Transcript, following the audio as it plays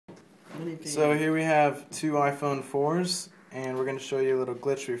So here we have two iPhone 4s, and we're going to show you a little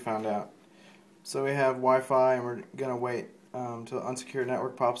glitch we found out. So we have Wi-Fi, and we're going to wait until unsecured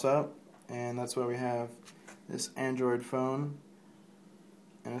network pops up, and that's why we have this Android phone,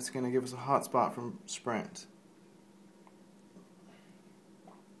 and it's going to give us a hotspot from Sprint.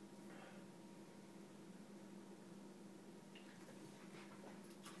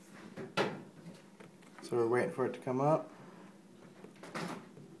 So we're waiting for it to come up.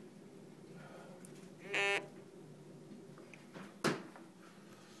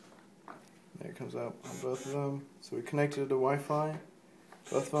 There it comes up on both of them. So we connected to Wi-Fi,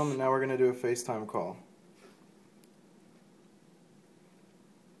 both of them, and now we're going to do a FaceTime call.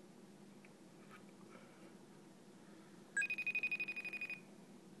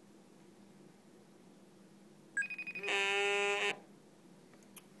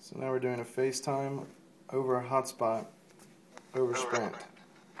 So now we're doing a FaceTime over a hotspot over Sprint.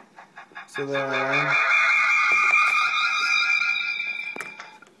 So there I am.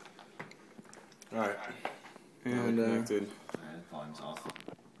 Alright. And connected. Alright, volume's off.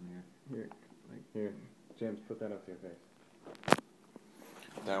 Here, James, put that up to your face.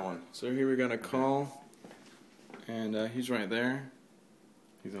 That one. So here we got a call, and he's right there,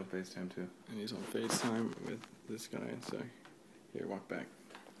 He's on FaceTime too. and he's on FaceTime with this guy. So here, walk back.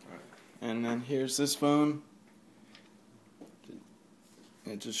 Alright. And then here's this phone.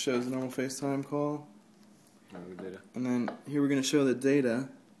 It just shows the normal FaceTime call. And then here we're going to show the data,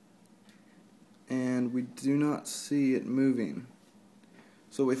 and we do not see it moving.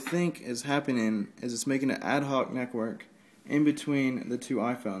 So what we think is happening is it's making an ad hoc network in between the two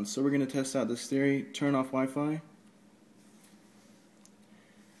iPhones. So we're going to test out this theory, turn off Wi-Fi.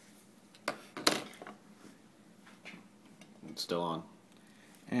 It's still on.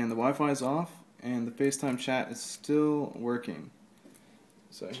 And the Wi-Fi is off, and the FaceTime chat is still working.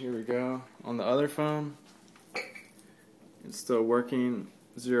 So here we go. On the other phone, it's still working,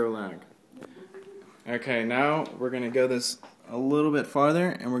 0 lag. Okay, now we're going to go this a little bit farther,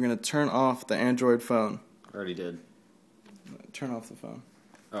 and we're going to turn off the Android phone. Already did. Turn off the phone.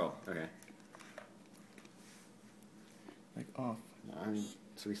 Oh, okay. Like off.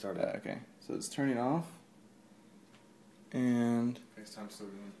 So we started. Okay, so it's turning off, and FaceTime's still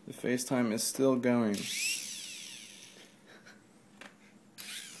going. the FaceTime is still going.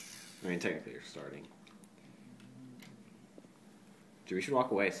 I mean, technically you're starting. We should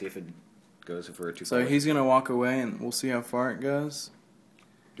walk away, see if it goes if we're too far. So he's going to walk away, and we'll see how far it goes.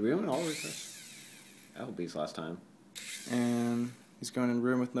 Do we own all refresh? Applebee's last time. And he's going in a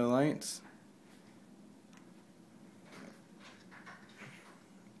room with no lights.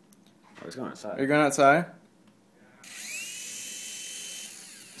 Oh, he's going outside. Are you going outside?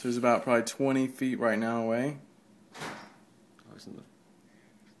 So he's about probably 20 feet right now away. Oh, he's in the...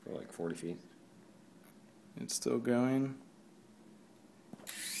 for like 40 feet. It's still going.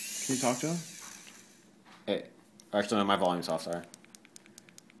 Can you talk to him? Hey. Actually, no, my volume's off, sorry.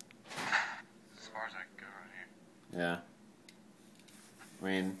 As far as I can go right here. Yeah. I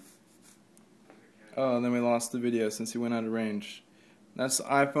mean... Oh, and then we lost the video since he went out of range. That's the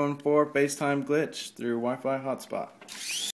iPhone 4 FaceTime glitch through Wi-Fi hotspot.